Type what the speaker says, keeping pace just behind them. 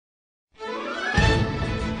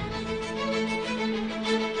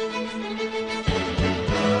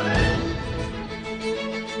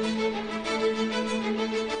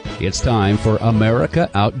It's time for America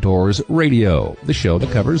Outdoors Radio, the show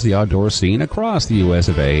that covers the outdoor scene across the US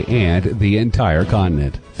of A and the entire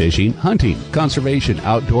continent. Fishing, hunting, conservation,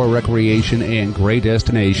 outdoor recreation, and great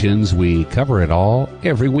destinations, we cover it all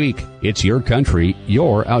every week. It's your country,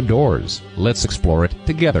 your outdoors. Let's explore it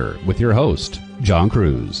together with your host, John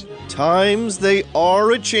Cruz. Times they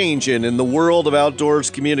are a-changin' in the world of outdoors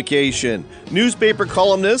communication. Newspaper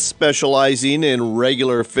columnists specializing in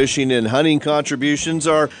regular fishing and hunting contributions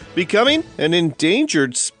are becoming an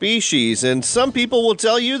endangered species, and some people will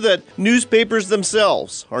tell you that newspapers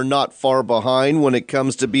themselves are not far behind when it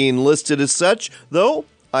comes to being listed as such, though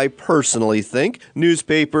I personally think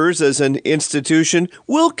newspapers as an institution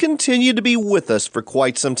will continue to be with us for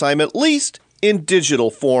quite some time, at least in digital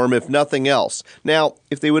form, if nothing else. Now,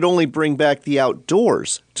 if they would only bring back the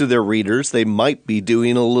outdoors to their readers, they might be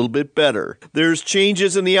doing a little bit better. There's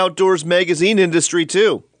changes in the outdoors magazine industry,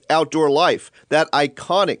 too. Outdoor Life, that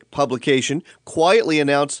iconic publication, quietly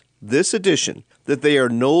announced this edition that they are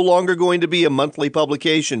no longer going to be a monthly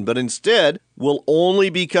publication, but instead will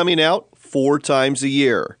only be coming out 4 times a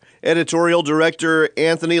year. Editorial director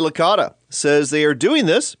Anthony Licata says they are doing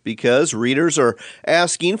this because readers are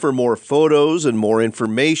asking for more photos and more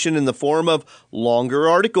information in the form of longer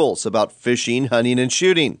articles about fishing, hunting, and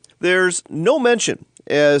shooting. There's no mention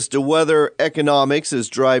as to whether economics is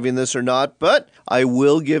driving this or not, but I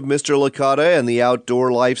will give Mr. Licata and the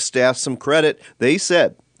Outdoor Life staff some credit. They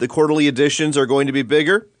said the quarterly editions are going to be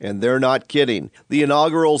bigger, and they're not kidding. The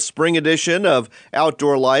inaugural spring edition of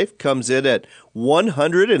Outdoor Life comes in at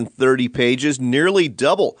 130 pages, nearly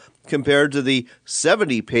double compared to the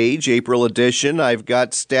 70-page April edition I've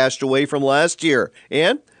got stashed away from last year.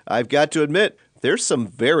 And I've got to admit, there's some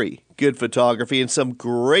very good photography and some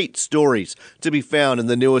great stories to be found in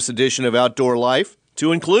the newest edition of Outdoor Life,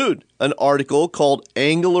 to include an article called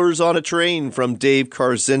Anglers on a Train from Dave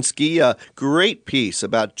Karzinski, a great piece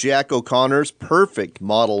about Jack O'Connor's perfect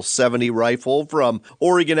Model 70 rifle from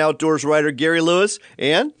Oregon outdoors writer Gary Lewis,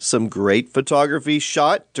 and some great photography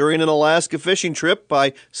shot during an Alaska fishing trip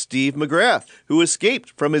by Steve Marx, who escaped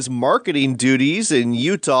from his marketing duties in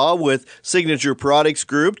Utah with Signature Products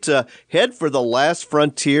Group to head for the last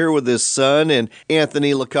frontier with his son and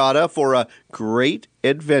Anthony Licata for a great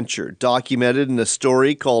adventure documented in a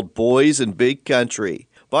story called Boys in Big Country.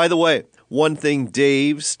 By the way, one thing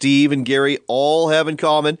Dave, Steve, and Gary all have in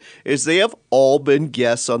common is they have all been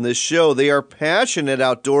guests on this show. They are passionate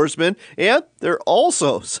outdoorsmen, and they're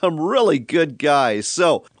also some really good guys.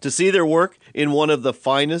 So, to see their work in one of the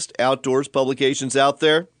finest outdoors publications out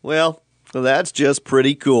there, well, that's just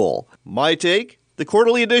pretty cool. My take? The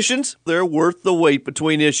quarterly editions, they're worth the wait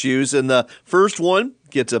between issues, and the first one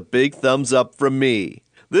gets a big thumbs up from me.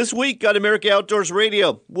 This week on America Outdoors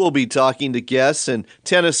Radio, we'll be talking to guests in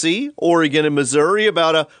Tennessee, Oregon, and Missouri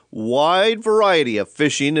about a wide variety of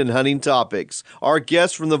fishing and hunting topics. Our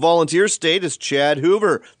guest from the volunteer state is Chad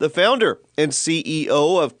Hoover, the founder and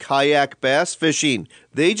CEO of Kayak Bass Fishing.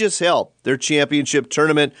 They just held their championship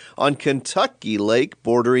tournament on Kentucky Lake,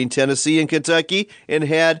 bordering Tennessee and Kentucky, and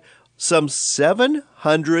had some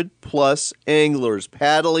 700-plus anglers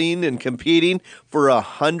paddling and competing for a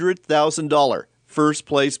 $100,000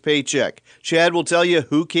 first-place paycheck. Chad will tell you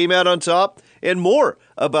who came out on top and more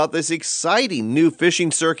about this exciting new fishing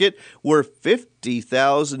circuit where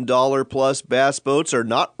 $50,000-plus bass boats are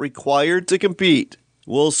not required to compete.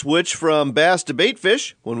 We'll switch from bass to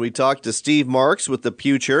baitfish when we talk to Steve Marx with the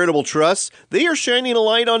Pew Chartible Trusts. They are shining a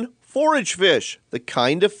light on forage fish, the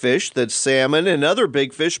kind of fish that salmon and other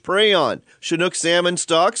big fish prey on. Chinook salmon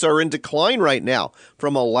stocks are in decline right now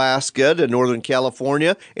from Alaska to Northern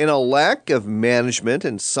California, and a lack of management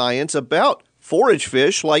and science about forage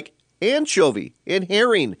fish like anchovy and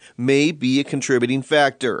herring may be a contributing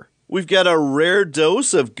factor. We've got a rare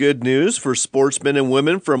dose of good news for sportsmen and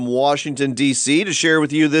women from Washington, D.C. to share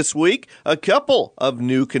with you this week. A couple of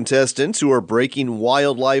new contestants who are breaking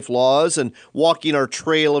wildlife laws and walking our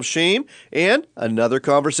trail of shame, and another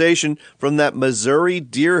conversation from that Missouri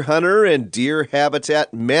deer hunter and deer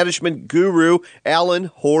habitat management guru, Alan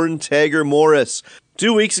Horntagger Morris.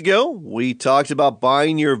 2 weeks ago, we talked about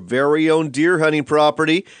buying your very own deer hunting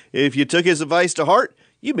property. If you took his advice to heart,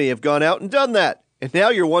 you may have gone out and done that. And now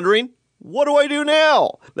you're wondering, what do I do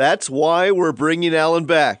now? That's why we're bringing Alan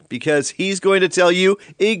back, because he's going to tell you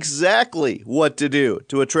exactly what to do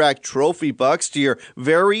to attract trophy bucks to your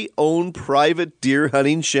very own private deer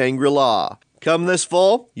hunting Shangri-La. Come this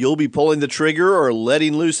fall, you'll be pulling the trigger or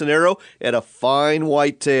letting loose an arrow at a fine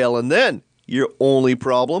whitetail, and then your only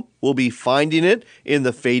problem will be finding it in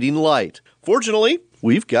the fading light. Fortunately,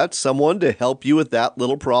 we've got someone to help you with that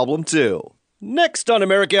little problem too. Next on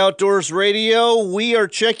America Outdoors Radio, we are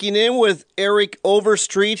checking in with Eric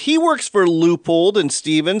Overstreet. He works for Leupold and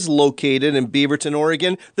Stevens, located in Beaverton,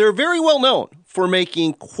 Oregon. They're very well known for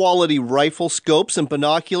making quality rifle scopes and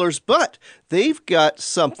binoculars, but they've got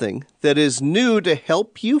something that is new to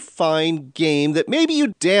help you find game that maybe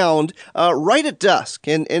you downed right at dusk.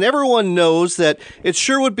 And everyone knows that it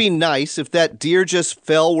sure would be nice if that deer just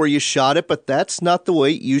fell where you shot it, but that's not the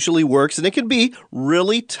way it usually works. And it can be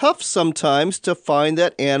really tough sometimes to find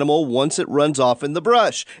that animal once it runs off in the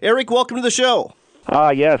brush. Eric, welcome to the show.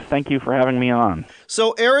 Yes, thank you for having me on.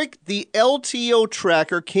 So, Eric, the LTO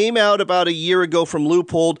Tracker came out about a year ago from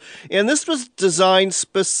Leupold, and this was designed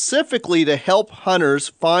specifically to help hunters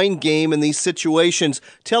find game in these situations.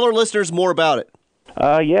 Tell our listeners more about it.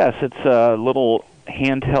 Yes, it's a little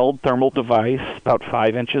handheld thermal device, about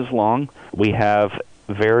 5 inches long. We have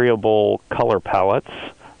variable color palettes,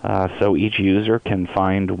 so each user can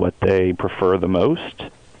find what they prefer the most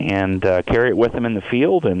and carry it with them in the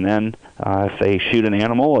field, and then if they shoot an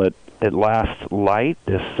animal at last light,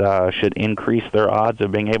 this should increase their odds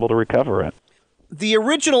of being able to recover it. The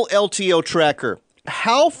original LTO Tracker,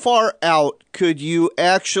 how far out could you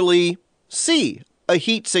actually see a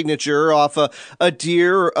heat signature off a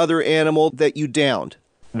deer or other animal that you downed?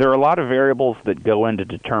 There are a lot of variables that go into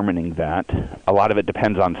determining that. A lot of it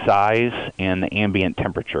depends on size and the ambient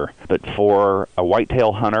temperature. But for a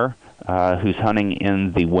whitetail hunter who's hunting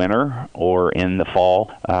in the winter or in the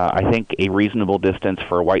fall, I think a reasonable distance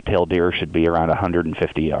for a whitetail deer should be around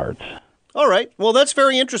 150 yards. All right. Well, that's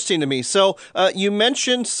very interesting to me. So you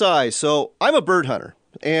mentioned size. So I'm a bird hunter,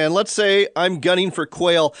 and let's say I'm gunning for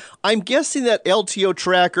quail. I'm guessing that LTO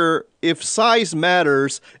Tracker, if size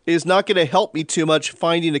matters, is not going to help me too much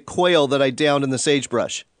finding a quail that I downed in the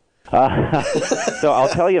sagebrush. So I'll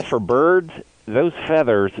tell you, for birds, those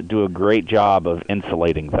feathers do a great job of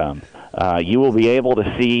insulating them. You will be able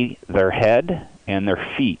to see their head and their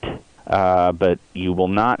feet, but you will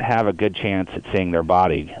not have a good chance at seeing their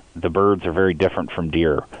body. The birds are very different from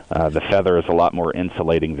deer. The feather is a lot more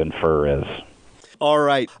insulating than fur is. All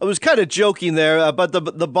right. I was kind of joking there, but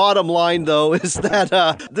the bottom line, though, is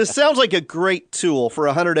that this sounds like a great tool for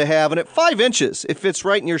a hunter to have. And at 5 inches, it fits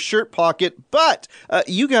right in your shirt pocket. But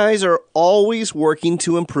you guys are always working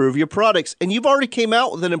to improve your products. And you've already came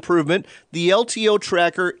out with an improvement, the LTO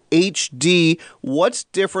Tracker HD. What's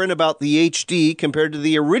different about the HD compared to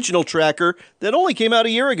the original Tracker that only came out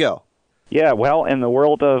a year ago? Yeah, well, in the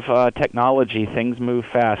world of technology, things move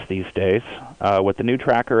fast these days. With the new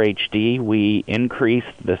Tracker HD, we increased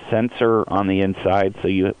the sensor on the inside, so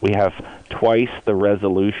we have twice the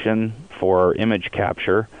resolution for image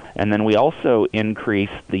capture, and then we also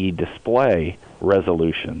increased the display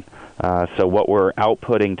resolution. So what we're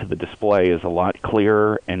outputting to the display is a lot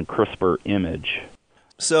clearer and crisper image.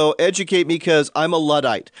 So educate me, because I'm a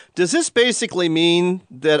Luddite. Does this basically mean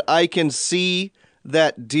that I can see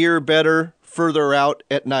that deer better further out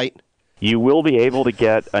at night? You will be able to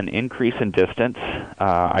get an increase in distance.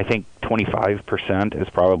 I think 25% is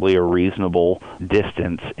probably a reasonable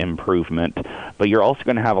distance improvement, but you're also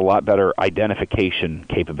going to have a lot better identification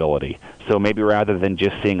capability. So maybe rather than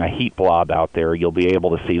just seeing a heat blob out there, you'll be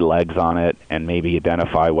able to see legs on it and maybe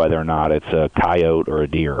identify whether or not it's a coyote or a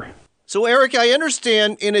deer. So, Eric, I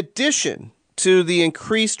understand, in addition to the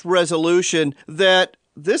increased resolution, that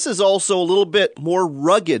this is also a little bit more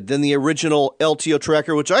rugged than the original LTO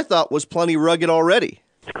Tracker, which I thought was plenty rugged already.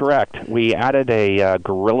 That's correct. We added a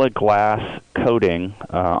Gorilla Glass coating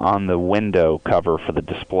on the window cover for the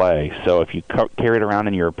display. So if you carry it around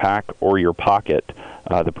in your pack or your pocket,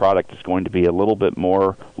 the product is going to be a little bit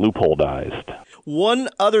more Leupoldized. One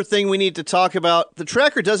other thing we need to talk about, the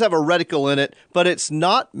Tracker does have a reticle in it, but it's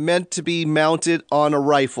not meant to be mounted on a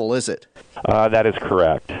rifle, is it? That is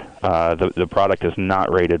correct. The product is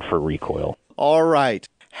not rated for recoil. All right.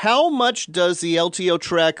 How much does the LTO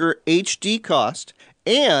Tracker HD cost,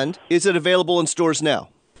 and is it available in stores now?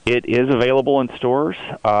 It is available in stores,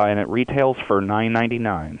 and it retails for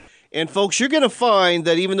 $9.99. And folks, you're going to find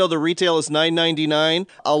that even though the retail is $9.99,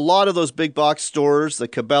 a lot of those big box stores, the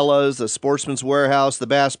Cabela's, the Sportsman's Warehouse, the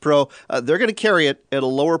Bass Pro, they're going to carry it at a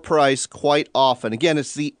lower price quite often. Again,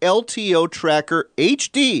 it's the LTO Tracker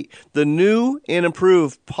HD, the new and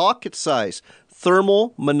improved pocket size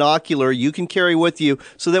thermal monocular you can carry with you,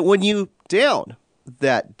 so that when you down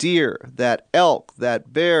that deer, that elk,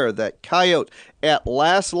 that bear, that coyote, at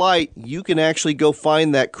last light, you can actually go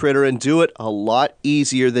find that critter and do it a lot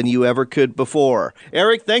easier than you ever could before.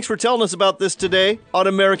 Eric, thanks for telling us about this today on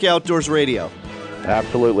America Outdoors Radio.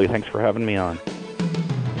 Absolutely. Thanks for having me on.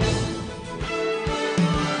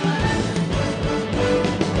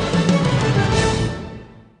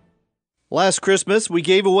 Last Christmas, we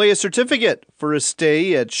gave away a certificate for a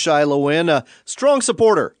stay at Shiloh Inn, a strong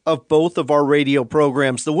supporter of both of our radio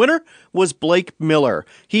programs. The winner was Blake Miller.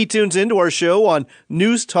 He tunes into our show on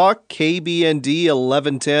News Talk KBND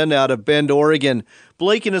 1110 out of Bend, Oregon.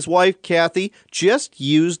 Blake and his wife, Kathy, just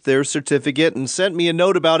used their certificate and sent me a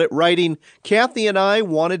note about it, writing, "Kathy and I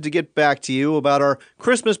wanted to get back to you about our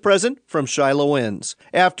Christmas present from Shiloh Inns.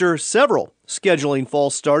 After several scheduling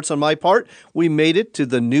false starts on my part, we made it to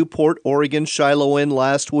the Newport, Oregon Shiloh Inn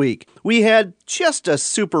last week. We had just a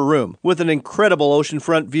super room with an incredible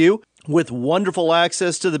oceanfront view, with wonderful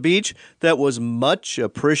access to the beach that was much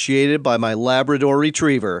appreciated by my Labrador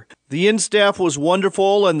Retriever. The inn staff was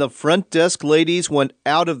wonderful, and the front desk ladies went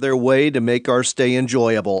out of their way to make our stay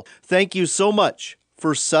enjoyable. Thank you so much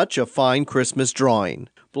for such a fine Christmas drawing."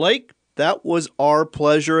 Blake, that was our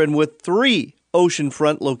pleasure, and with 3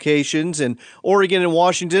 oceanfront locations in Oregon and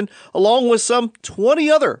Washington, along with some 20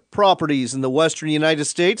 other properties in the western United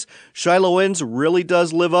States, Shiloh Inns really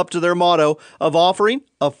does live up to their motto of offering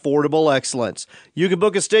affordable excellence. You can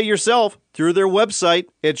book a stay yourself through their website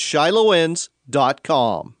at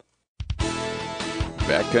shilohins.com.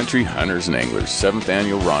 Backcountry Hunters and Anglers 7th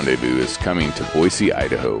Annual Rendezvous is coming to Boise,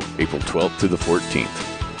 Idaho, April 12th to the 14th.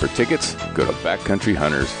 For tickets, go to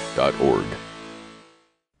backcountryhunters.org.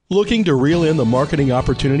 Looking to reel in the marketing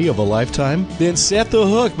opportunity of a lifetime? Then set the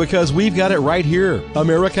hook, because we've got it right here.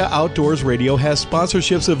 America Outdoors Radio has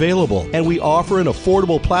sponsorships available, and we offer an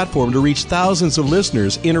affordable platform to reach thousands of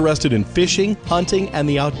listeners interested in fishing, hunting, and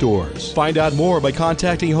the outdoors. Find out more by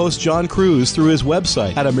contacting host John Cruz through his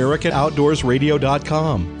website at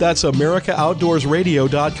AmericanOutdoorsRadio.com. That's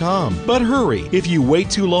AmericanOutdoorsRadio.com. But hurry, if you wait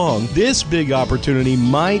too long, this big opportunity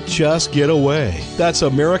might just get away. That's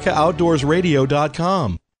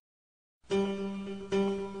AmericanOutdoorsRadio.com.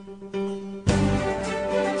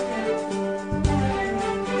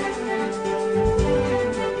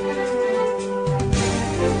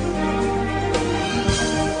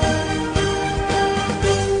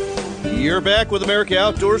 You're back with America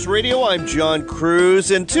Outdoors Radio. I'm John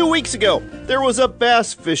Cruz, and 2 weeks ago, there was a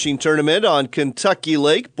bass fishing tournament on Kentucky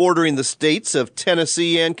Lake, bordering the states of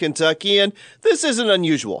Tennessee and Kentucky, and this isn't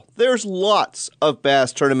unusual. There's lots of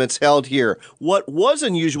bass tournaments held here. What was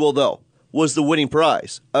unusual, though, was the winning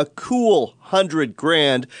prize, a cool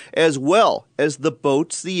 $100,000, as well as the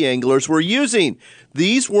boats the anglers were using.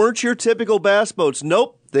 These weren't your typical bass boats.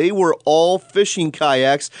 Nope. They were all fishing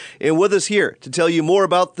kayaks, and with us here to tell you more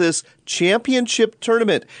about this championship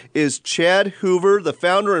tournament is Chad Hoover, the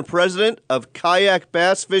founder and president of Kayak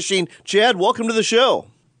Bass Fishing. Chad, welcome to the show.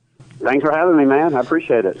 Thanks for having me, man. I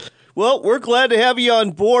appreciate it. Well, we're glad to have you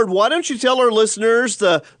on board. Why don't you tell our listeners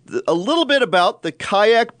a little bit about the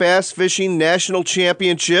Kayak Bass Fishing National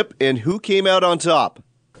Championship and who came out on top?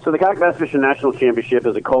 So the Kayak Bass Fishing National Championship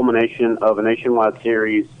is a culmination of a nationwide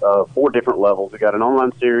series of 4 different levels. We've got an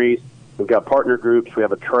online series, we've got partner groups, we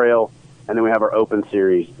have a trail, and then we have our open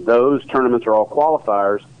series. Those tournaments are all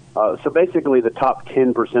qualifiers. So basically the top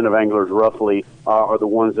 10% of anglers roughly are the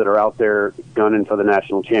ones that are out there gunning for the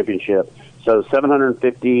national championship. So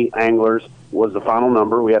 750 anglers was the final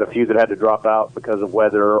number. We had a few that had to drop out because of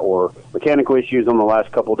weather or mechanical issues on the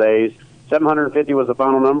last couple of days. 750 was the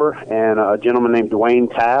final number, and a gentleman named Dwayne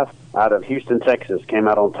Taft out of Houston, Texas, came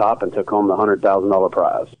out on top and took home the $100,000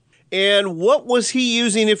 prize. And what was he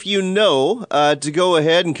using, if you know, to go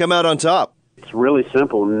ahead and come out on top? It's really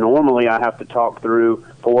simple. Normally, I have to talk through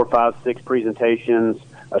 4, 5, 6 presentations,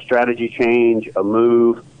 a strategy change, a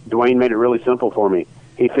move. Dwayne made it really simple for me.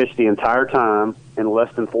 He fished the entire time in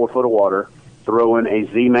less than 4 foot of water, throwing a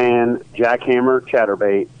Z-Man jackhammer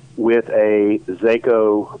chatterbait with a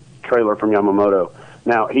Zako trailer from Yamamoto.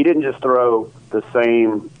 Now, he didn't just throw the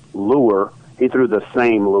same lure, he threw the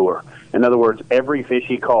same lure. In other words, every fish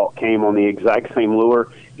he caught came on the exact same lure.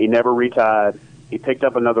 He never retied. He picked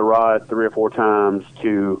up another rod 3 or 4 times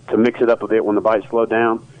to mix it up a bit when the bite slowed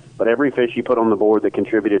down. But every fish he put on the board that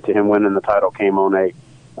contributed to him winning the title came on a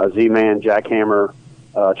Z-Man jackhammer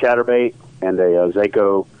chatterbait and a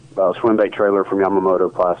Zako swimbait trailer from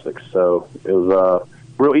Yamamoto Plastics. So it was a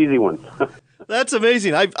real easy one. That's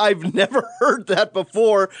amazing. I've never heard that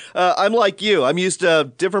before. I'm like you. I'm used to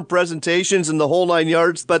different presentations and the whole 9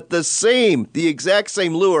 yards, but the exact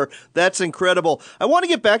same lure, that's incredible. I want to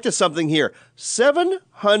get back to something here.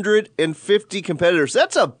 750 competitors.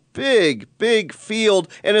 That's a big, big field.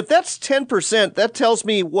 And if that's 10%, that tells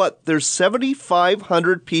me what? There's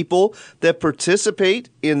 7,500 people that participate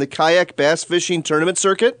in the kayak bass fishing tournament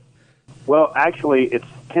circuit? Well, actually, it's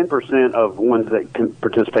 10% of ones that can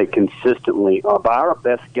participate consistently. By our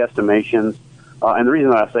best guesstimations, and the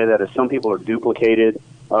reason that I say that is some people are duplicated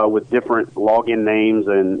with different login names,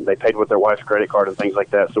 and they paid with their wife's credit card and things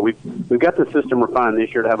like that. So we've got the system refined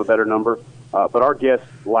this year to have a better number. But our guess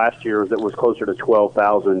last year was closer to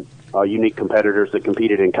 12,000 unique competitors that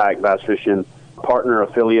competed in kayak bass fishing, partner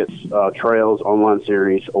affiliates, trails, online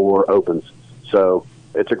series, or opens. So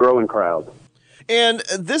it's a growing crowd. And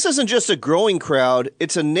this isn't just a growing crowd,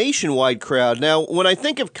 it's a nationwide crowd. Now, when I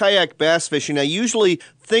think of kayak bass fishing, I usually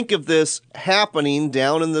think of this happening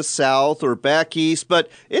down in the south or back east, but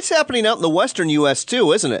it's happening out in the western U.S.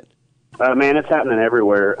 too, isn't it? Man, it's happening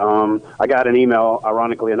everywhere. I got an email,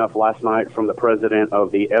 ironically enough, last night from the president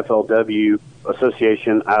of the FLW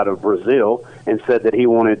Association out of Brazil, and said that he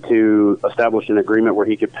wanted to establish an agreement where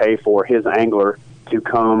he could pay for his angler to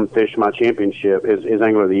come fish my championship, his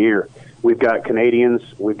angler of the year. We've got Canadians.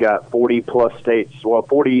 We've got 40-plus states. Well,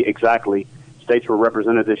 40 exactly states were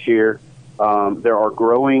represented this year. There are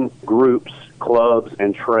growing groups, clubs,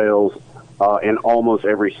 and trails in almost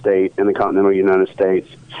every state in the continental United States.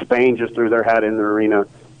 Spain just threw their hat in the arena.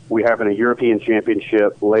 We're having a European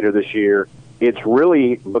championship later this year. It's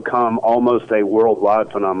really become almost a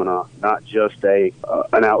worldwide phenomenon, not just an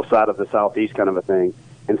outside of the Southeast kind of a thing.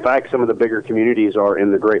 In fact, some of the bigger communities are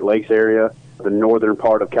in the Great Lakes area. The northern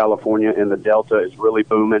part of California and the Delta is really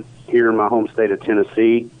booming. Here in my home state of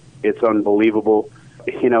Tennessee, it's unbelievable.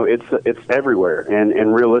 You know, it's everywhere.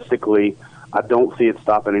 And realistically, I don't see it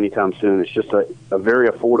stopping anytime soon. It's just a very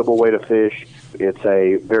affordable way to fish. It's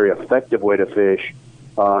a very effective way to fish.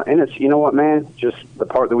 And it's, you know what, man, just the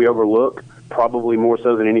part that we overlook, probably more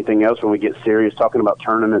so than anything else when we get serious talking about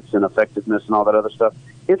tournaments and effectiveness and all that other stuff.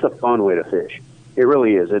 It's a fun way to fish. It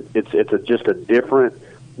really is. It's just a different,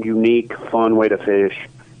 unique, fun way to fish,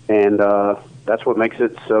 and that's what makes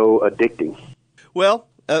it so addicting. Well,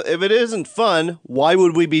 if it isn't fun, why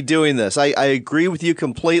would we be doing this? I agree with you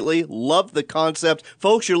completely. Love the concept.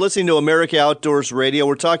 Folks, you're listening to America Outdoors Radio.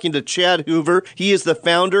 We're talking to Chad Hoover. He is the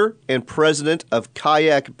founder and president of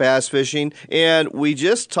Kayak Bass Fishing. And we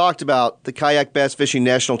just talked about the Kayak Bass Fishing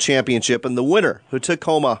National Championship and the winner who took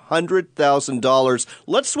home $100,000.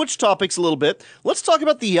 Let's switch topics a little bit. Let's talk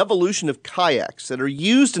about the evolution of kayaks that are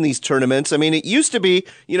used in these tournaments. I mean, it used to be,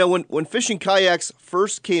 you know, when fishing kayaks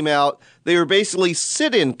first came out, they were basically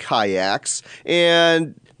sit-in kayaks,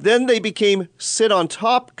 and then they became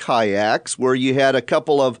sit-on-top kayaks, where you had a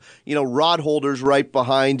couple of, you know, rod holders right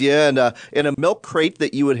behind you and a milk crate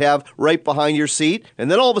that you would have right behind your seat.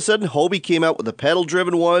 And then all of a sudden, Hobie came out with the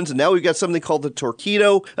pedal-driven ones, and now we've got something called the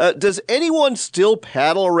Torpedo. Does anyone still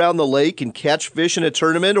paddle around the lake and catch fish in a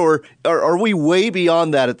tournament, or are we way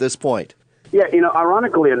beyond that at this point? Yeah, you know,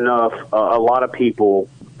 ironically enough, a lot of people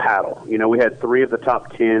paddle. You know, we had 3 of the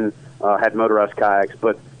top 10 had motorized kayaks,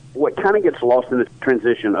 but what kind of gets lost in the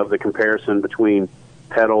transition of the comparison between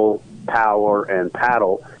pedal, power, and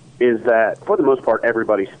paddle is that, for the most part,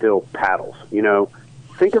 everybody still paddles. You know,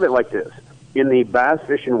 think of it like this. In the bass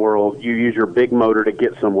fishing world, you use your big motor to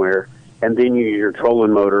get somewhere, and then you use your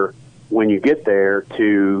trolling motor when you get there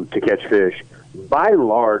to catch fish. By and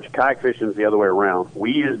large, kayak fishing is the other way around.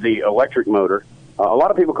 We use the electric motor. A lot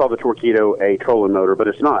of people call the Torpedo a trolling motor, but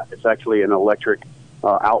it's not. It's actually an electric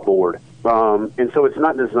outboard. And so it's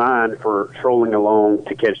not designed for trolling along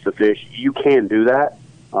to catch the fish. You can do that.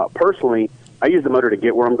 Personally, I use the motor to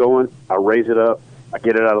get where I'm going. I raise it up, I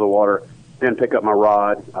get it out of the water, then pick up my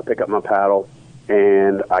rod, I pick up my paddle,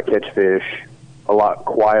 and I catch fish a lot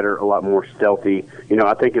quieter, a lot more stealthy. You know,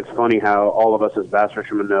 I think it's funny how all of us as bass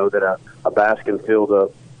fishermen know that a bass can feel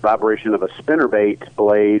the vibration of a spinnerbait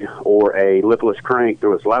blade or a lipless crank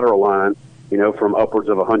through its lateral line, you know, from upwards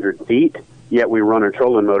of 100 feet. Yet we run a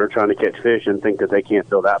trolling motor trying to catch fish and think that they can't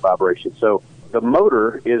feel that vibration. So the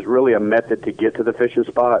motor is really a method to get to the fishing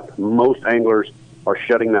spot. Most anglers are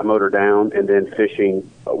shutting that motor down and then fishing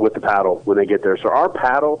with the paddle when they get there. So our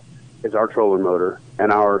paddle is our trolling motor,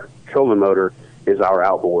 and our trolling motor is our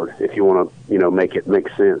outboard, if you want to, you know, make it make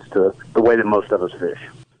sense to the way that most of us fish.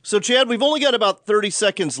 So, Chad, we've only got about 30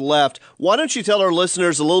 seconds left. Why don't you tell our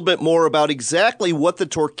listeners a little bit more about exactly what the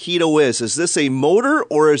Torpedo is? Is this a motor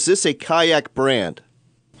or is this a kayak brand?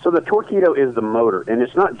 So the Torpedo is the motor, and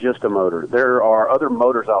it's not just a motor. There are other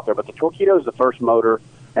motors out there, but the Torpedo is the first motor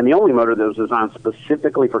and the only motor that was designed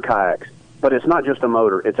specifically for kayaks. But it's not just a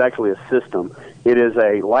motor. It's actually a system. It is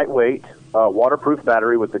a lightweight, waterproof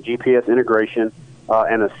battery with the GPS integration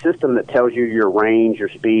and a system that tells you your range, your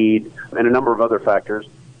speed, and a number of other factors,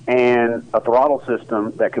 and a throttle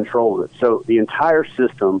system that controls it. So the entire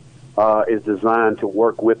system is designed to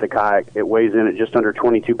work with the kayak. It weighs in at just under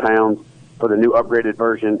 22 pounds for the new upgraded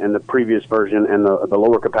version, and the previous version and the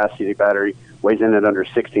lower capacity battery weighs in at under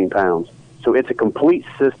 16 pounds. So it's a complete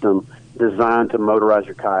system designed to motorize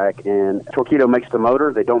your kayak. And Torqeedo makes the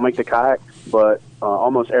motor. They don't make the kayak, but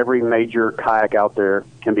almost every major kayak out there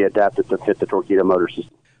can be adapted to fit the Torqeedo motor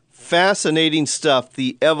system. Fascinating stuff.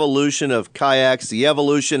 The evolution of kayaks, the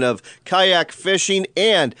evolution of kayak fishing,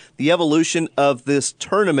 and the evolution of this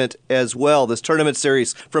tournament as well, this tournament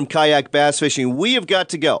series from Kayak Bass Fishing. We have got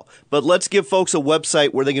to go, but let's give folks a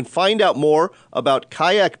website where they can find out more about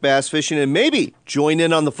kayak bass fishing and maybe join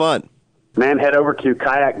in on the fun. Man, head over to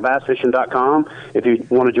kayakbassfishing.com. If you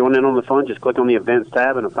want to join in on the fun, just click on the events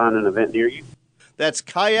tab and find an event near you. That's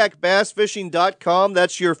kayakbassfishing.com.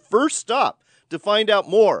 That's your first stop to find out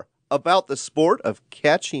more about the sport of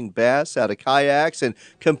catching bass out of kayaks and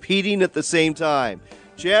competing at the same time.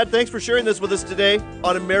 Chad, thanks for sharing this with us today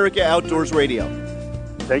on America Outdoors Radio.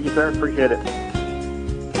 Thank you, sir. Appreciate it.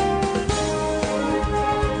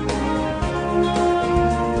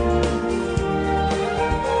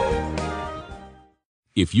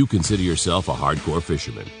 If you consider yourself a hardcore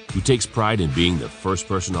fisherman who takes pride in being the first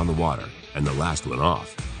person on the water and the last one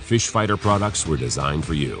off, Fish Fighter products were designed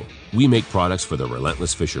for you. We make products for the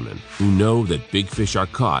relentless fishermen who know that big fish are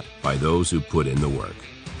caught by those who put in the work.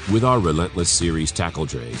 With our Relentless Series tackle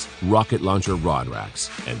trays, rocket launcher rod racks,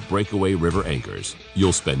 and breakaway river anchors,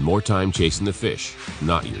 you'll spend more time chasing the fish,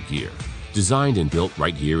 not your gear. Designed and built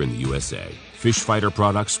right here in the USA, Fish Fighter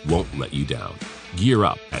products won't let you down. Gear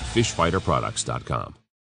up at fishfighterproducts.com.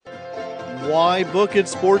 Why book at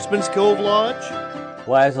Sportsman's Cove Lodge?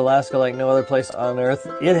 Why is Alaska like no other place on Earth?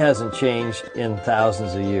 It hasn't changed in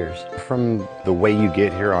thousands of years. From the way you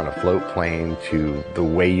get here on a float plane to the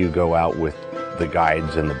way you go out with the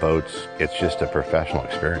guides and the boats, it's just a professional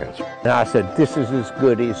experience. And I said, this is as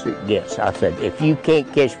good as it gets. I said, if you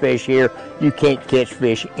can't catch fish here, you can't catch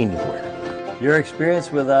fish anywhere. Your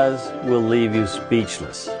experience with us will leave you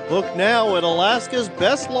speechless. Book now at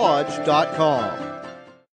alaskasbestlodge.com.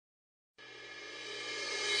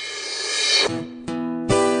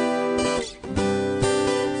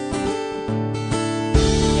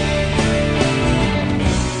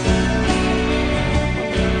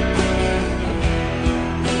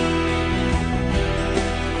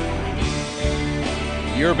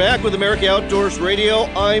 You're back with America Outdoors Radio.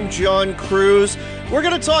 I'm John Cruz. We're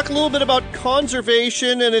going to talk a little bit about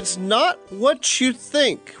conservation, and it's not what you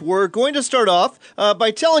think. We're going to start off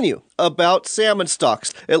by telling you about salmon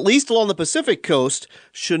stocks. At least along the Pacific coast,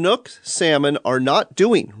 Chinook salmon are not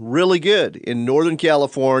doing really good in Northern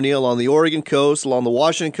California, along the Oregon coast, along the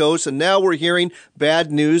Washington coast, and now we're hearing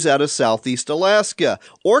bad news out of Southeast Alaska.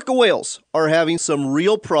 Orca whales are having some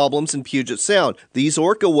real problems in Puget Sound. These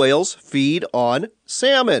orca whales feed on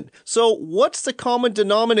salmon. So what's the common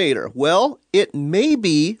denominator? Well, it may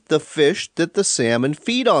be the fish that the salmon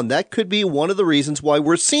feed on. That could be one of the reasons why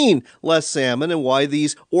we're seeing less salmon and why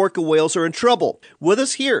these orca whales are in trouble. With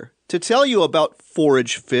us here to tell you about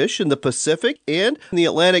forage fish in the Pacific and in the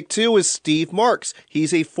Atlantic too is Steve Marx.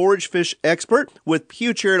 He's a forage fish expert with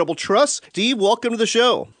Pew Charitable Trusts. Steve, welcome to the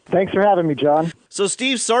show. Thanks for having me, John. So,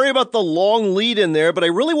 Steve, sorry about the long lead in there, but I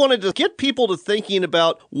really wanted to get people to thinking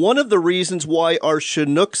about one of the reasons why our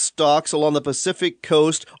Chinook stocks along the Pacific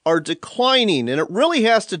coast are declining, and it really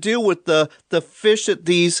has to do with the fish that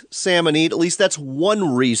these salmon eat. At least that's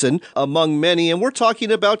one reason among many, and we're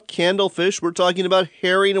talking about candlefish, we're talking about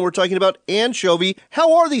herring, and we're talking about anchovy.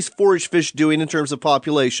 How are these forage fish doing in terms of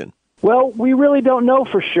population? Well, we really don't know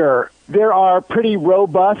for sure. There are pretty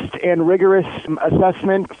robust and rigorous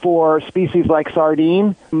assessment for species like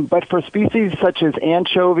sardine, but for species such as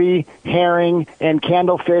anchovy, herring, and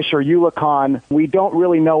candlefish or eulachon, we don't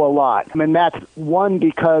really know a lot. And that's one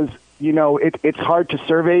because it's hard to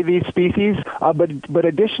survey these species, but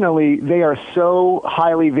additionally, they are so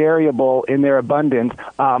highly variable in their abundance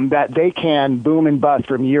that they can boom and bust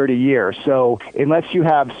from year to year. So unless you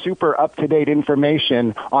have super up-to-date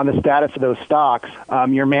information on the status of those stocks,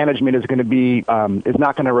 your management is going to be is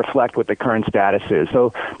not going to reflect what the current status is.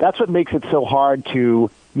 So that's what makes it so hard to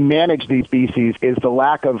manage these species is the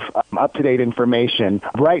lack of up-to-date information.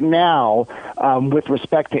 Right now, with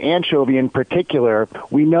respect to anchovy in particular,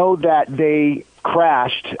 we know that they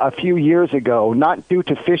crashed a few years ago, not due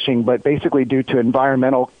to fishing, but basically due to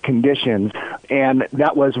environmental conditions. And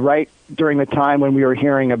that was right during the time when we were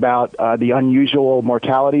hearing about the unusual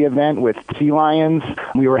mortality event with sea lions.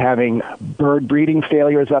 We were having bird breeding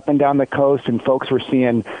failures up and down the coast, and folks were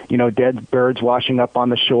seeing, dead birds washing up on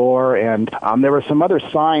the shore. And there were some other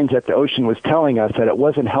signs that the ocean was telling us that it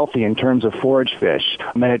wasn't healthy in terms of forage fish.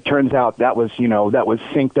 And it turns out that was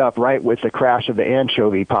synced up right with the crash of the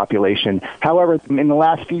anchovy population. However, in the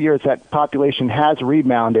last few years, that population has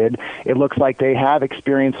rebounded. It looks like they have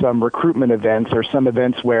experienced some recruitment events or some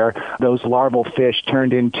events where those larval fish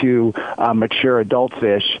turned into mature adult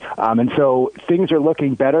fish. And so things are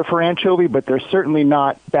looking better for anchovy, but they're certainly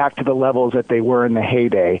not back to the levels that they were in the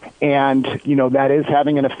heyday. And, that is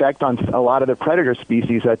having an effect on a lot of the predator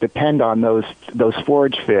species that depend on those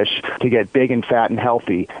forage fish to get big and fat and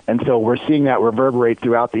healthy. And so we're seeing that reverberate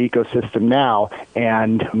throughout the ecosystem now.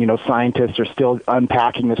 And, scientists are still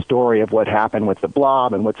unpacking the story of what happened with the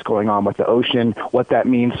blob and what's going on with the ocean, what that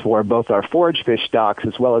means for both our forage fish stocks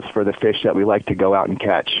as well as for the fish that we like to go out and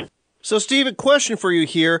catch. So, Steve, a question for you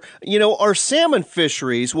here. Our salmon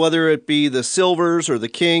fisheries, whether it be the silvers or the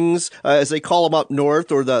kings, as they call them up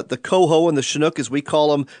north, or the coho and the chinook, as we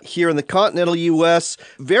call them here in the continental U.S.,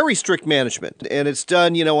 very strict management. And it's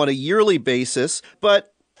done, on a yearly basis.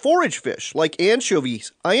 But forage fish, like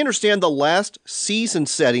anchovies, I understand the last season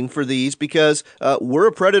setting for these, because we're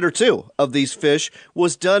a predator, too, of these fish,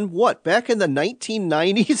 was done, back in the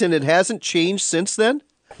 1990s, and it hasn't changed since then?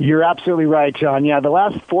 You're absolutely right, John. Yeah, the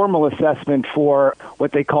last formal assessment for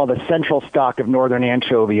what they call the central stock of northern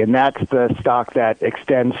anchovy, and that's the stock that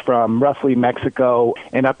extends from roughly Mexico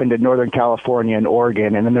and up into northern California and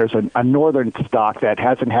Oregon. And then there's a northern stock that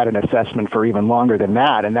hasn't had an assessment for even longer than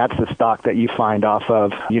that, and that's the stock that you find off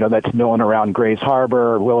of, that's milling around Grays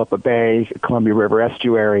Harbor, Willapa Bay, Columbia River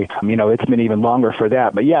Estuary. It's been even longer for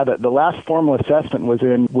that. But yeah, the last formal assessment was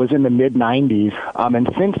in the mid-90s. And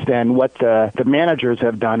since then, what the managers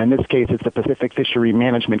have done, in this case, it's the Pacific Fishery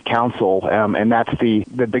Management Council, and that's the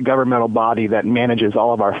governmental body that manages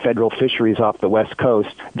all of our federal fisheries off the West Coast.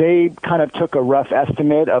 They kind of took a rough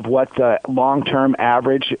estimate of what the long-term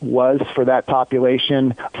average was for that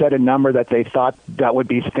population, set a number that they thought that would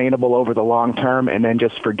be sustainable over the long term, and then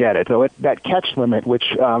just forget it. So that catch limit,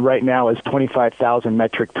 which right now is 25,000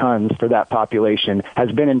 metric tons for that population,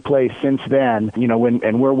 has been in place since then.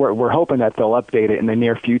 And we're hoping that they'll update it in the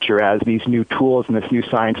near future as these new tools and this new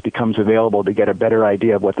science becomes available to get a better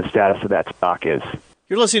idea of what the status of that stock is.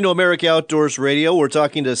 You're listening to America Outdoors Radio. We're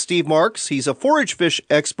talking to Steve Marx. He's a forage fish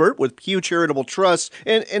expert with Pew Charitable Trusts.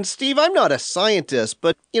 And Steve, I'm not a scientist,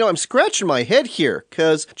 but, I'm scratching my head here,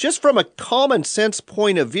 because just from a common sense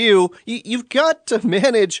point of view, you've got to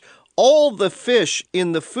manage all the fish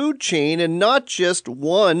in the food chain and not just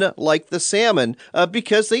one like the salmon,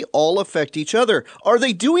 because they all affect each other. Are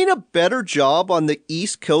they doing a better job on the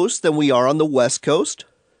East Coast than we are on the West Coast?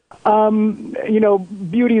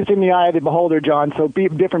 Beauty is in the eye of the beholder, John, so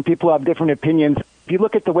different people have different opinions. If you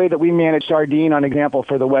look at the way that we manage sardine, on example,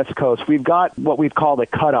 for the West Coast, we've got what we've called a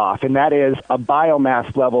cutoff, and that is a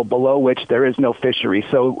biomass level below which there is no fishery.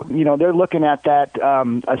 So, they're looking at that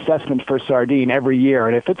assessment for sardine every year,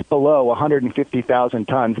 and if it's below 150,000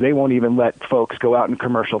 tons, they won't even let folks go out and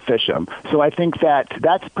commercial fish them. So I think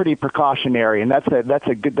that's pretty precautionary, and that's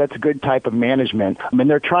a good type of management. And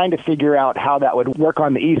they're trying to figure out how that would work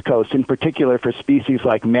on the East Coast, in particular for species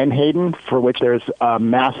like menhaden, for which there's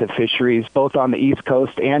massive fisheries both on the East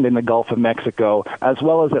Coast and in the Gulf of Mexico, as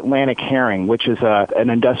well as Atlantic herring, which is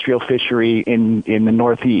an industrial fishery in the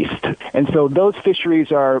Northeast. And so those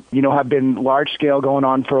fisheries are, have been large scale going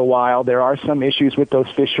on for a while. There are some issues with those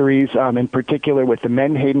fisheries, in particular with the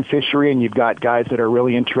menhaden fishery, and you've got guys that are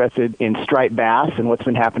really interested in striped bass and what's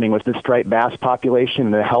been happening with the striped bass population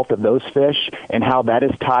and the health of those fish and how that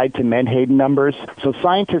is tied to menhaden numbers. So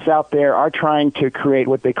scientists out there are trying to create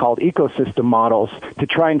what they call ecosystem models to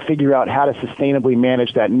try and figure out how to sustainably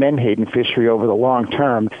manage that menhaden fishery over the long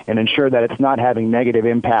term and ensure that it's not having negative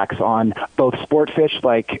impacts on both sport fish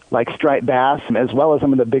like striped bass, as well as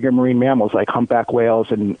some of the bigger marine mammals like humpback whales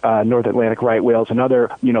and North Atlantic right whales and other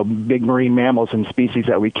big marine mammals and species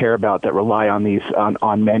that we care about that rely on these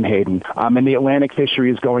on menhaden. And the Atlantic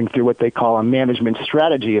fishery is going through what they call a management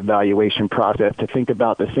strategy evaluation process to think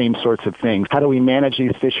about the same sorts of things. How do we manage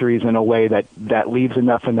these fisheries in a way that leaves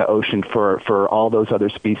enough in the ocean for all those other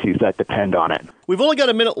species that depend on it? We've only got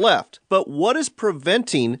a minute left, but what is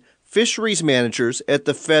preventing fisheries managers at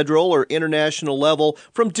the federal or international level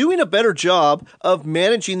from doing a better job of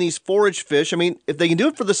managing these forage fish? I mean, if they can do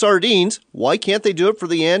it for the sardines, why can't they do it for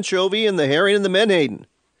the anchovy and the herring and the menhaden?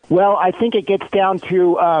 Well, I think it gets down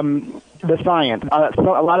to the science.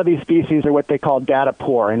 So a lot of these species are what they call data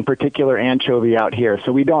poor, in particular anchovy out here.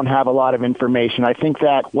 So we don't have a lot of information. I think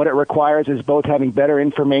that what it requires is both having better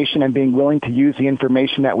information and being willing to use the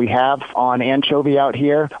information that we have on anchovy out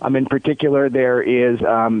here. In particular, there is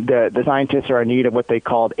the scientists are in need of what they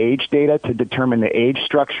called age data to determine the age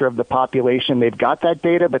structure of the population. They've got that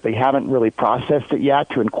data, but they haven't really processed it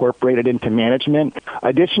yet to incorporate it into management.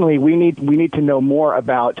 Additionally, we need to know more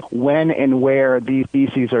about when and where these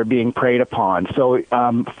species are being preyed preyed upon. So,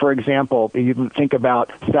 for example, you think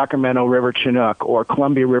about Sacramento River Chinook or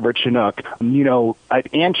Columbia River Chinook. An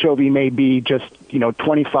anchovy may be just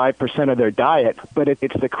 25% of their diet, but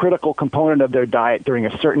it's the critical component of their diet during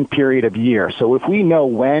a certain period of year. So if we know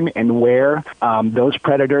when and where those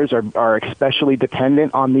predators are especially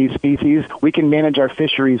dependent on these species, we can manage our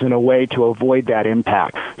fisheries in a way to avoid that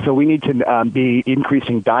impact. So we need to be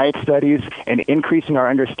increasing diet studies and increasing our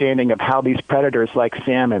understanding of how these predators like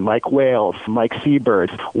salmon, like whales, like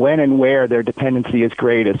seabirds, when and where their dependency is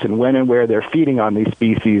greatest and when and where they're feeding on these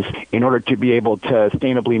species in order to be able to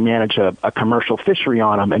sustainably manage a commercial fishery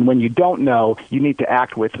on them. And when you don't know, you need to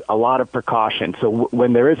act with a lot of precaution. So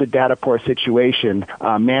when there is a data poor situation,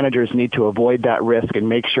 managers need to avoid that risk and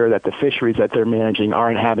make sure that the fisheries that they're managing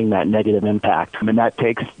aren't having that negative impact. And that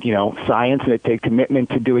takes, science, and it takes commitment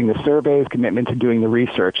to doing the surveys, commitment to doing the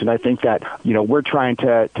research. And I think that, we're trying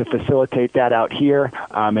to facilitate that out here,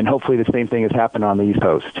 and hopefully the same thing has happened on the East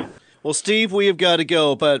Coast. Well, Steve, we have got to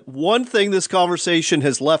go, but one thing this conversation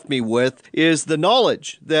has left me with is the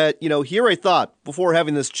knowledge that, here I thought before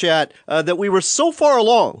having this chat that we were so far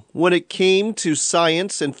along when it came to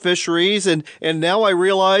science and fisheries, and now I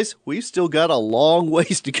realize we've still got a long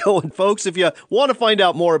ways to go. And folks, if you want to find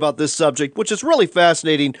out more about this subject, which is really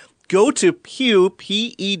fascinating, go to Pew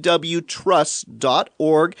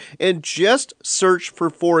Trusts.org and just search for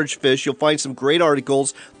forage fish. You'll find some great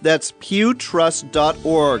articles. That's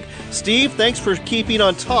pewtrust.org. Steve, thanks for keeping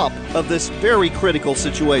on top of this very critical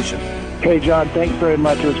situation. Hey, John, thanks very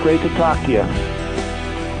much. It was great to talk to you.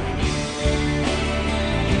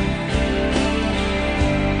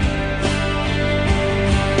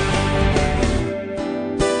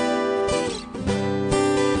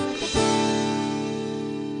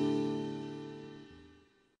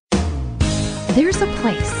 There's a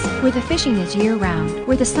place where the fishing is year-round,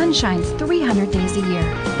 where the sun shines 300 days a year.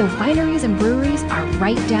 The wineries and breweries are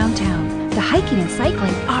right downtown. The hiking and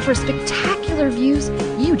cycling offer spectacular views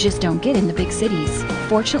you just don't get in the big cities.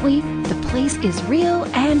 Fortunately, the place is real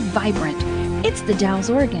and vibrant. It's the Dalles,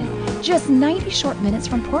 Oregon, just 90 short minutes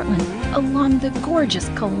from Portland, along the gorgeous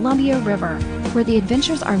Columbia River, where the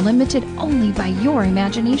adventures are limited only by your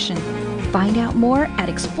imagination. Find out more at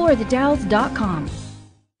explorethedalles.com.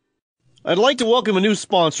 I'd like to welcome a new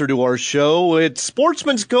sponsor to our show. It's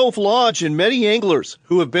Sportsman's Cove Lodge, and many anglers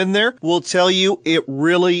who have been there will tell you it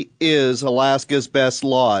really is Alaska's best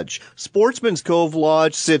lodge. Sportsman's Cove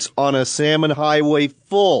Lodge sits on a salmon highway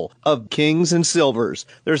full of kings and silvers.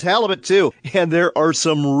 There's halibut too, and there are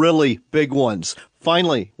some really big ones.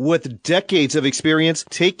 Finally, with decades of experience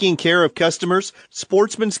taking care of customers,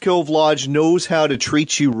 Sportsman's Cove Lodge knows how to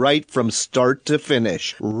treat you right from start to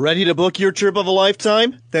finish. Ready to book your trip of a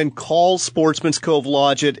lifetime? Then call Sportsman's Cove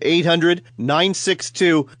Lodge at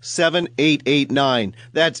 800-962-7889.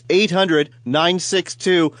 That's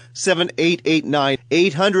 800-962-7889.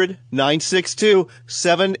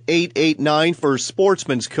 800-962-7889 for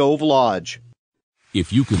Sportsman's Cove Lodge.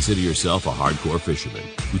 If you consider yourself a hardcore fisherman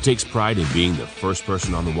who takes pride in being the first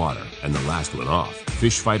person on the water and the last one off,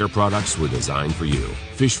 Fish Fighter products were designed for you.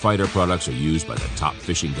 Fish Fighter products are used by the top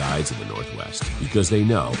fishing guides in the Northwest because they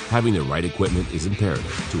know having the right equipment is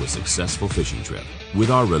imperative to a successful fishing trip. With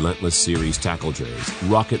our Relentless Series tackle trays,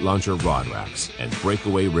 rocket launcher rod racks, and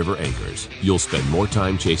breakaway river anchors, you'll spend more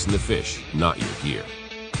time chasing the fish, not your gear.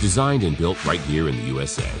 Designed and built right here in the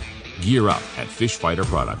USA. Gear up at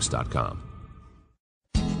fishfighterproducts.com.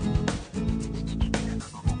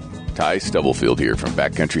 Ty Stubblefield here from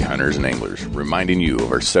Backcountry Hunters and Anglers, reminding you of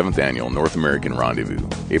our 7th annual North American Rendezvous,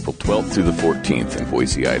 April 12th through the 14th in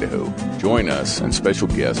Boise, Idaho. Join us and special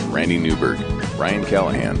guests Randy Newberg, Ryan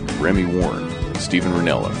Callahan, Remy Warren, and Stephen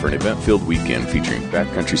Ranella for an event-filled weekend featuring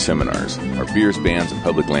backcountry seminars, our beers, bands, and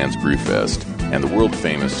public lands brew fest, and the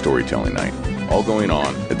world-famous storytelling night. All going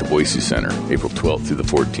on at the Boise Center, April 12th through the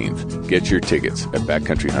 14th. Get your tickets at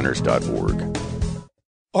backcountryhunters.org.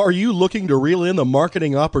 Are you looking to reel in the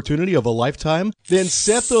marketing opportunity of a lifetime? Then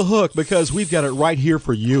set the hook because we've got it right here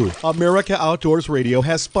for you. America Outdoors Radio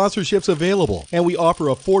has sponsorships available, and we offer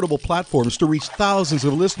affordable platforms to reach thousands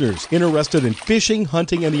of listeners interested in fishing,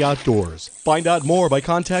 hunting, and the outdoors. Find out more by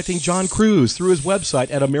contacting John Cruz through his website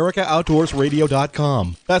at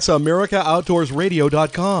AmericaOutdoorsRadio.com. That's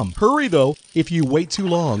AmericaOutdoorsRadio.com. Hurry, though. If you wait too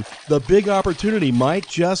long, the big opportunity might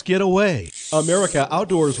just get away.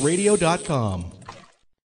 AmericaOutdoorsRadio.com.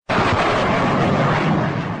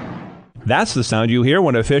 That's the sound you hear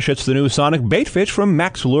when a fish hits the new Sonic bait fish from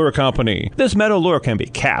Max Lure Company. This metal lure can be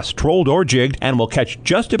cast, trolled, or jigged and will catch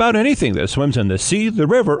just about anything that swims in the sea, the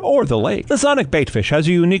river, or the lake. The Sonic bait fish has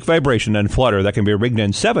a unique vibration and flutter that can be rigged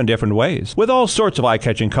in 7 different ways. With all sorts of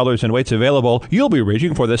eye-catching colors and weights available, you'll be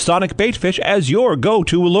reaching for the Sonic bait fish as your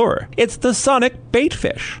go-to lure. It's the Sonic bait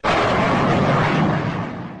fish.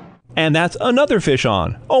 And that's another fish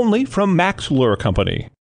on, only from Max Lure Company.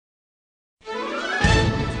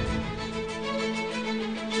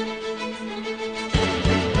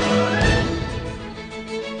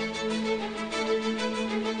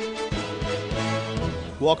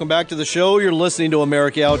 Welcome back to the show. You're listening to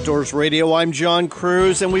America Outdoors Radio. I'm John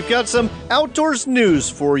Cruz, and we've got some outdoors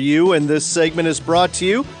news for you, and this segment is brought to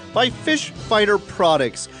you by Fish Fighter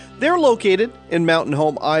Products. They're located in Mountain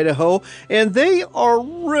Home, Idaho, and they are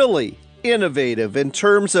really innovative in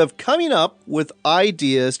terms of coming up with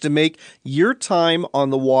ideas to make your time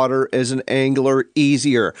on the water as an angler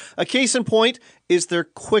easier. A case in point is their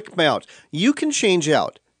quick mount. You can change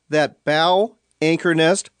out that bow anchor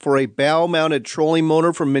nest for a bow-mounted trolling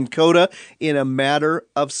motor from Minn Kota in a matter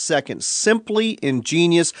of seconds. Simply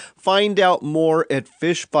ingenious. Find out more at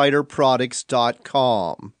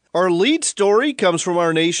fishfighterproducts.com. Our lead story comes from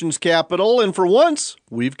our nation's capital, and for once,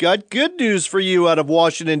 we've got good news for you out of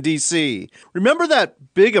Washington, D.C. Remember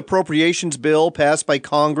that big appropriations bill passed by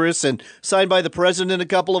Congress and signed by the president a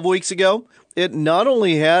couple of weeks ago? It not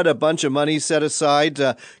only had a bunch of money set aside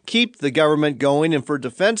to keep the government going and for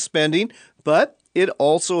defense spending, but it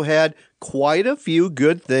also had quite a few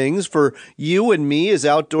good things for you and me as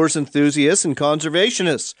outdoors enthusiasts and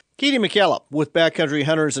conservationists. Katie McKellop with Backcountry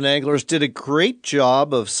Hunters and Anglers did a great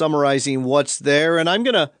job of summarizing what's there, and I'm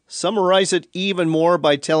going to summarize it even more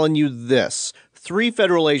by telling you this. 3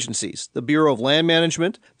 federal agencies, the Bureau of Land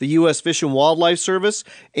Management, the U.S. Fish and Wildlife Service,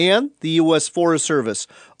 and the U.S. Forest Service,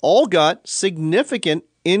 all got significant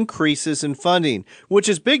increases in funding, which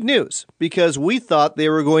is big news because we thought they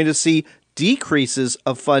were going to see decreases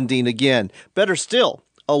of funding again. Better still,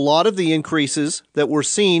 a lot of the increases that we're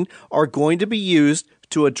seeing are going to be used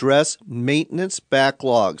to address maintenance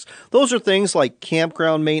backlogs. Those are things like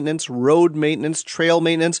campground maintenance, road maintenance, trail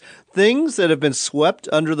maintenance, things that have been swept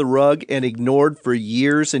under the rug and ignored for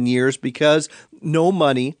years and years because no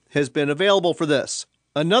money has been available for this.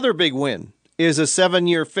 Another big win is a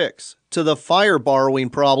 7-year fix to the fire borrowing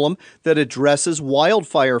problem that addresses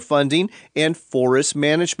wildfire funding and forest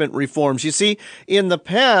management reforms. You see, in the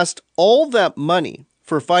past, all that money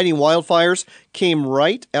for fighting wildfires came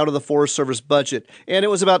right out of the Forest Service budget, and it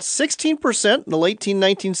was about 16% in the late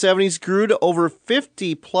 1970s, grew to over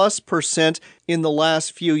 50+% in the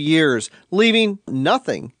last few years, leaving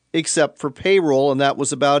nothing except for payroll, and that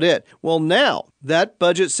was about it. Well, now that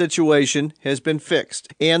budget situation has been fixed,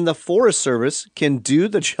 and the Forest Service can do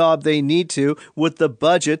the job they need to with the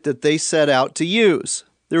budget that they set out to use.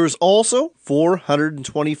 There is also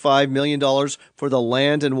 $425 million for the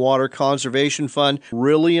Land and Water Conservation Fund,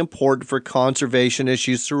 really important for conservation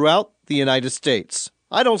issues throughout the United States.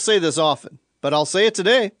 I don't say this often, but I'll say it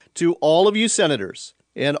today to all of you senators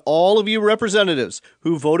and all of you representatives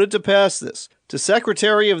who voted to pass this, to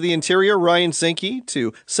Secretary of the Interior Ryan Zinke,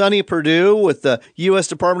 to Sonny Perdue with the U.S.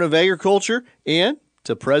 Department of Agriculture, and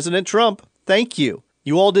to President Trump, thank you.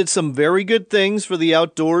 You all did some very good things for the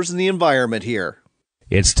outdoors and the environment here.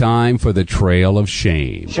 It's time for the Trail of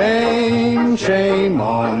Shame. Shame, shame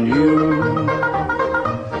on you.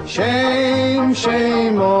 Shame,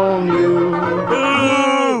 shame on you.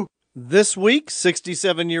 This week,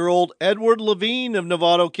 67-year-old Edward Levine of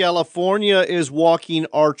Novato, California is walking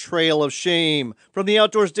our trail of shame. From the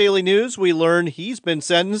Outdoors Daily News, we learn he's been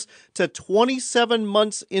sentenced to 27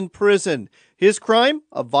 months in prison. His crime?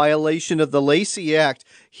 A violation of the Lacey Act.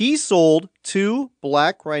 He sold 2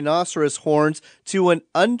 black rhinoceros horns to an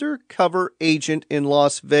undercover agent in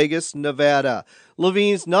Las Vegas, Nevada.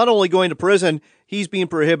 Levine's not only going to prison, he's being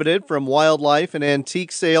prohibited from wildlife and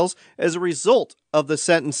antique sales as a result of the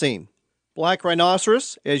sentencing. Black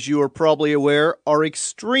rhinoceros, as you are probably aware, are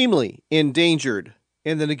extremely endangered,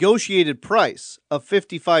 and the negotiated price of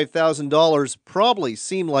 $55,000 probably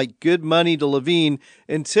seemed like good money to Levine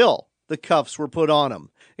until the cuffs were put on him.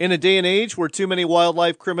 In a day and age where too many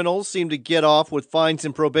wildlife criminals seem to get off with fines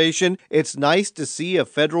and probation, it's nice to see a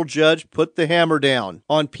federal judge put the hammer down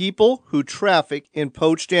on people who traffic in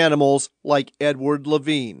poached animals like Edward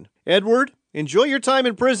Levine. Edward, enjoy your time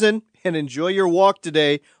in prison and enjoy your walk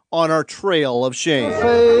today on our trail of shame.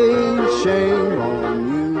 Shame on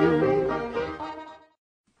you.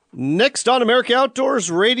 Next on America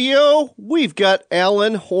Outdoors Radio, we've got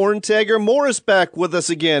Alan Horntagger Morris back with us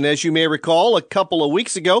again. As you may recall, a couple of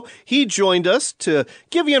weeks ago, he joined us to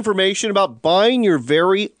give you information about buying your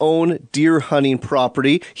very own deer hunting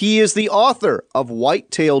property. He is the author of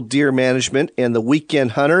White-tailed Deer Management and the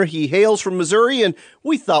Weekend Hunter. He hails from Missouri, and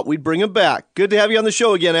we thought we'd bring him back. Good to have you on the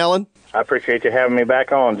show again, Alan. I appreciate you having me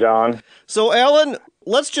back on, John. So, Alan,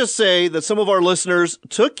 let's just say that some of our listeners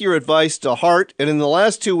took your advice to heart, and in the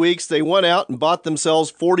last 2 weeks, they went out and bought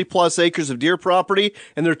themselves 40-plus acres of deer property,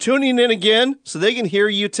 and they're tuning in again so they can hear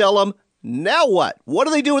you tell them, now what? What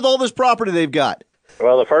do they do with all this property they've got?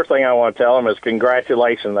 Well, the first thing I want to tell them is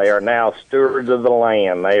congratulations. They are now stewards of the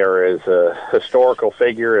land. They are as a historical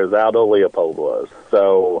figure as Aldo Leupold was.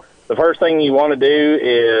 So the first thing you want to do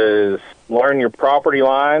is learn your property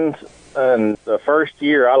lines. And the first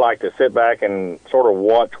year, I like to sit back and sort of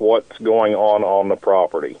watch what's going on the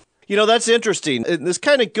property. You know, that's interesting. This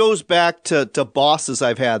kind of goes back to bosses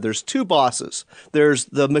I've had. There's two bosses. There's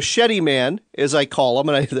the machete man, as I call him,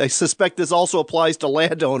 and I suspect this also applies to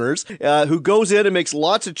landowners, who goes in and makes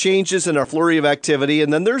lots of changes in our flurry of activity.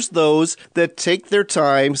 And then there's those that take their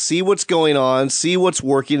time, see what's going on, see what's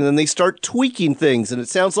working, and then they start tweaking things. And it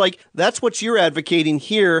sounds like that's what you're advocating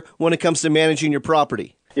here when it comes to managing your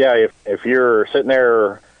property. Yeah, if you're sitting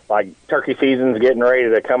there like turkey season's getting ready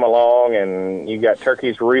to come along and you got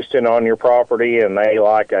turkeys roosting on your property and they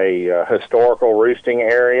like a historical roosting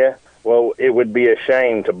area, well, it would be a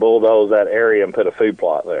shame to bulldoze that area and put a food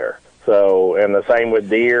plot there. So, and the same with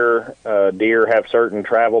deer. Deer have certain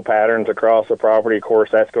travel patterns across the property. Of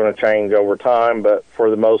course, that's going to change over time, but for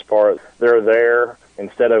the most part, they're there.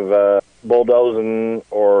 Instead of bulldozing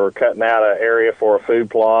or cutting out an area for a food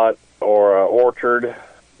plot or an orchard,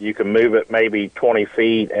 you can move it maybe 20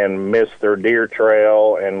 feet and miss their deer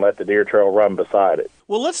trail and let the deer trail run beside it.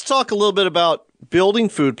 Well, let's talk a little bit about building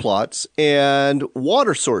food plots and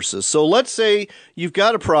water sources. So let's say you've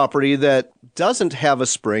got a property that doesn't have a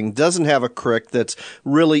spring, doesn't have a creek that's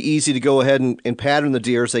really easy to go ahead and pattern the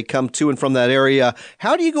deer as they come to and from that area.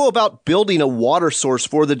 How do you go about building a water source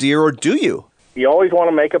for the deer, or do you? You always want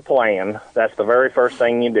to make a plan. That's the very first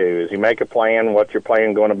thing you do is you make a plan, what's your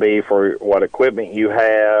plan going to be for what equipment you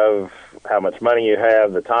have, how much money you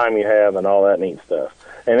have, the time you have, and all that neat stuff.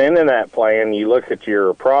 And then in that plan, you look at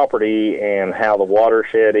your property and how the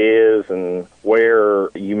watershed is and where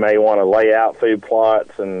you may want to lay out food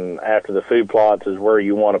plots. And after the food plots is where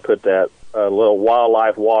you want to put that little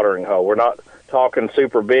wildlife watering hole. We're not talking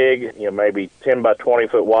super big, maybe 10 by 20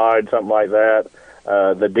 foot wide, something like that.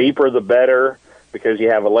 The deeper, the better, because you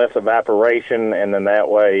have a less evaporation, and then that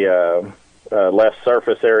way less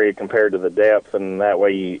surface area compared to the depth, and that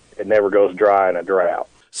way it never goes dry in a drought.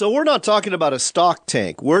 So we're not talking about a stock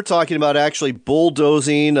tank. We're talking about actually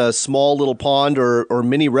bulldozing a small little pond or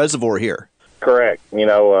mini reservoir here. Correct.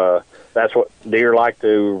 That's what deer like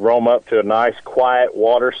to roam up to, a nice, quiet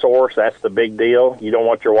water source. That's the big deal. You don't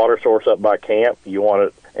want your water source up by camp. You want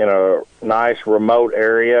it in a nice, remote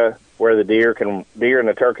area where the deer and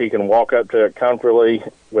the turkey can walk up to it comfortably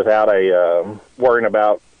without worrying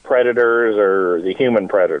about predators or the human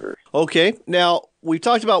predators. Okay. Now, we've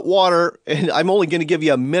talked about water, and I'm only going to give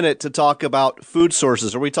you a minute to talk about food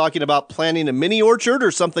sources. Are we talking about planting a mini orchard or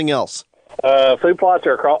something else? Food plots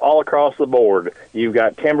are all across the board. You've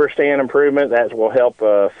got timber stand improvement. That will help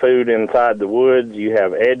food inside the woods. You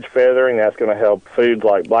have edge feathering. That's going to help foods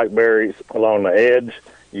like blackberries along the edge.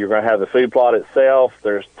 You're going to have the food plot itself.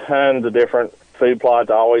 There's tons of different food plots.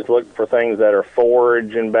 I always look for things that are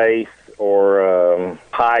forage and base or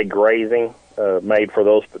high grazing, made for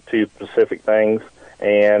those two specific things.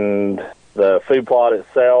 And the food plot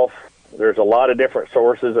itself, there's a lot of different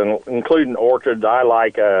sources, and including orchards. I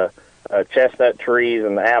like chestnut trees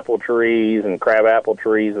and apple trees and crab apple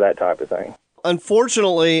trees, that type of thing.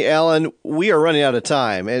 Unfortunately, Alan, we are running out of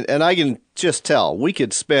time, and I can just tell we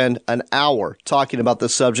could spend an hour talking about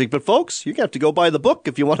this subject. But folks, you're going to have to go buy the book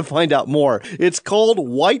if you want to find out more. It's called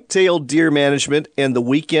White-tailed Deer Management and the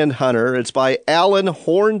Weekend Hunter. It's by Alan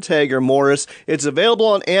Horntagger Morris. It's available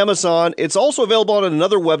on Amazon. It's also available on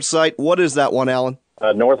another website. What is that one, Alan?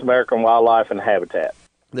 North American Wildlife and Habitat.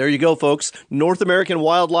 There you go, folks. North American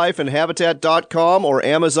Wildlife and Habitat.com or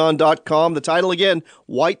Amazon.com. The title again,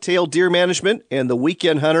 White-tailed Deer Management and the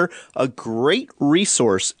Weekend Hunter. A great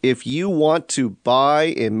resource if you want to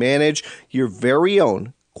buy and manage your very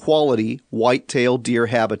own quality white-tailed deer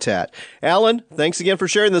habitat. Alan, thanks again for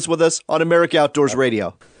sharing this with us on America Outdoors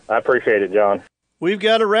Radio. I appreciate it, John. We've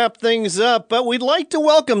got to wrap things up, but we'd like to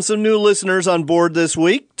welcome some new listeners on board this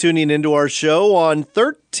week, tuning into our show on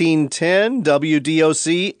 1310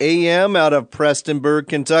 WDOC AM out of Prestonburg,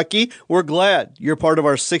 Kentucky. We're glad you're part of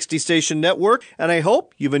our 60-station network, and I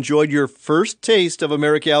hope you've enjoyed your first taste of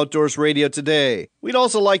America Outdoors Radio today. We'd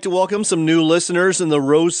also like to welcome some new listeners in the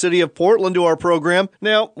Rose City of Portland to our program.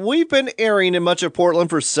 Now, we've been airing in much of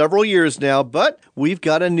Portland for several years now, but we've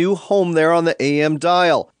got a new home there on the AM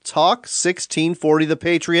dial. Talk 1640 The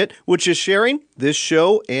Patriot, which is sharing this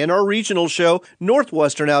show and our regional show,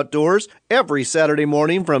 Northwestern Outdoors, every Saturday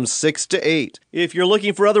morning from 6 to 8. If you're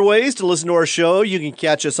looking for other ways to listen to our show, you can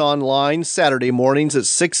catch us online Saturday mornings at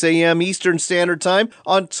 6 a.m. Eastern Standard Time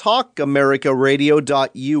on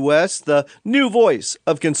TalkAmericaRadio.us, the new voice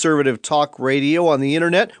of conservative talk radio on the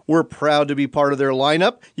internet. We're proud to be part of their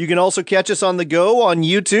lineup. You can also catch us on the go on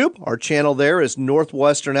YouTube. Our channel there is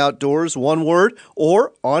Northwestern Outdoors, one word,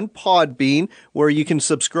 or on Podbean, where you can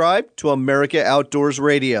subscribe to America Outdoors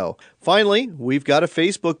Radio. Finally, we've got a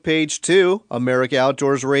Facebook page too, America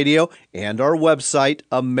Outdoors Radio, and our website,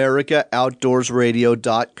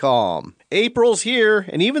 AmericaOutdoorsRadio.com. April's here,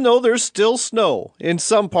 and even though there's still snow in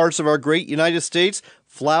some parts of our great United States,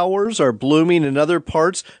 flowers are blooming in other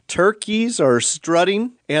parts, turkeys are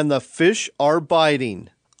strutting, and the fish are biting.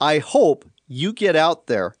 I hope you get out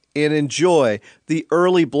there and enjoy the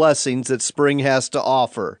early blessings that spring has to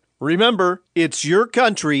offer. Remember, it's your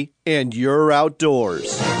country and your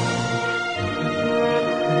outdoors.